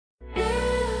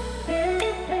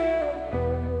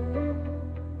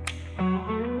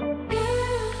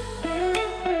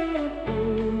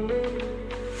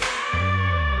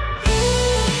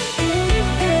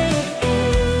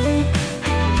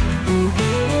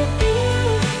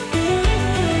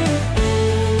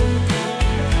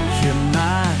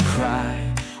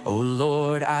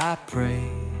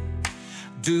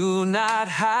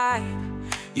cannot hide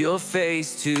your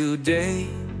face today.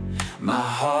 My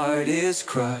heart is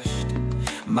crushed,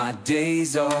 my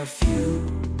days are few,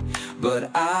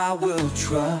 but I will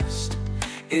trust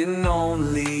in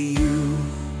only you.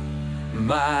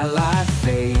 My life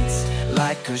fades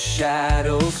like a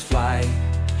shadow's flight,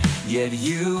 yet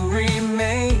you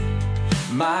remain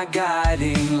my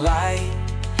guiding light.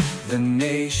 The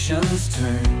nations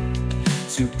turn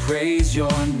to praise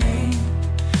your name,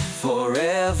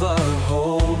 forever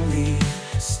holy,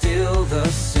 still the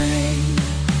same.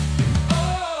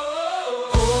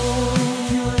 Oh,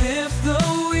 you lift the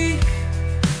weak,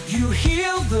 you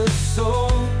heal the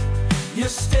soul. Your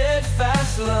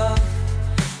steadfast love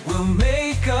will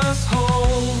make us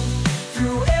whole.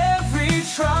 Through every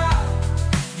trial,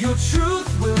 your truth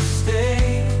will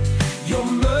stay. Your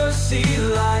mercy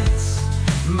lights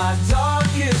my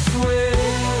darkest way.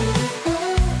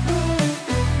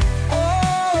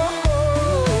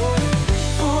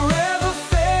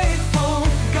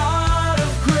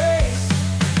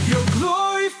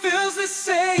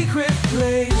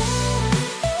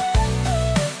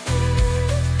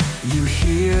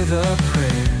 The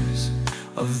prayers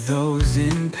of those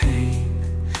in pain,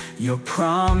 your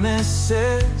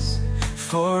promises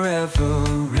forever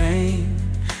reign.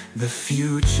 The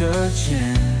future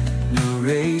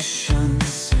generations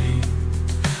sing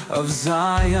of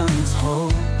Zion's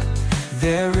hope,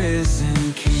 their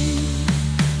risen King.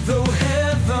 Though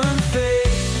heaven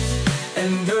fades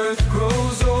and earth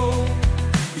grows old,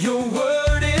 your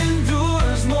word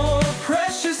endures more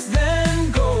precious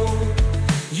than gold.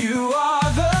 You are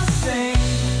the same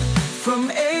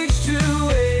from age to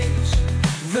age,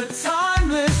 the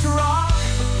timeless rock,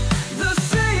 the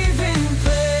saving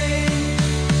place.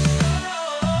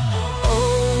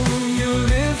 Oh, you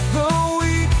lift the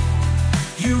weak,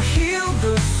 you heal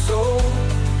the soul.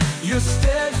 Your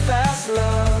steadfast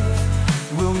love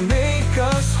will make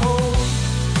us whole.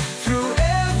 Through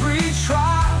every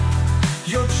trial,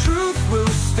 your truth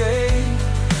will stay.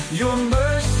 Your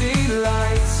mercy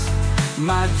lights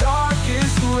my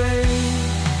darkest way.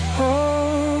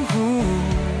 Oh,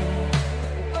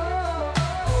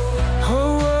 oh,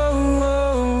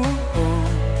 oh,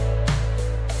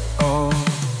 oh.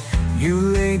 You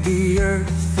laid the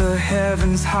earth, the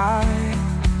heavens high,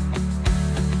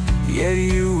 yet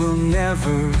you will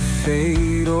never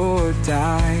fade or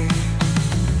die.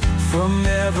 From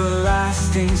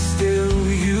everlasting still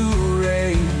you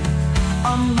reign,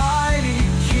 a mighty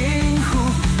King who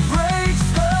breaks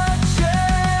the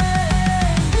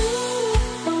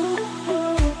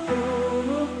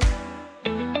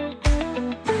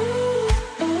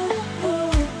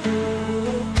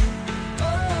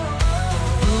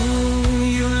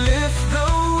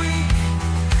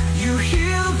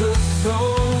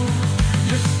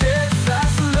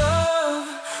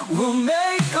will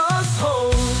make us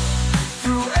whole.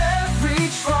 Through every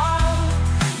trial,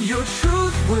 your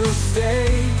truth will stay.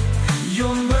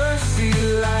 Your mercy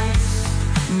lights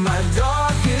my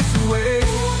darkest way.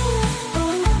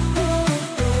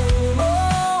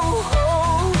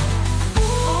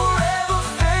 Forever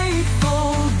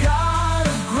faithful, God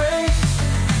of grace,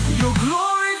 your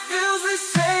glory fills this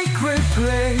sacred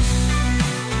place.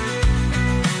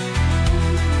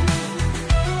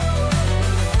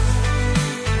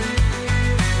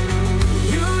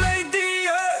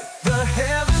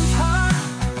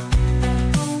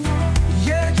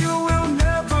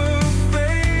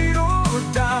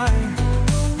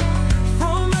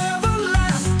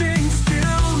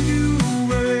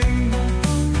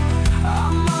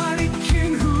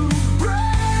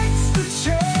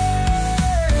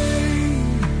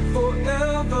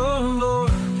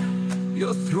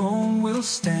 Your throne will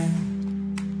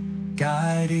stand,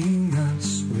 guiding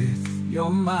us with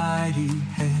your mighty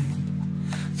hand.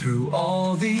 Through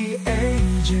all the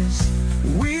ages,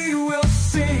 we will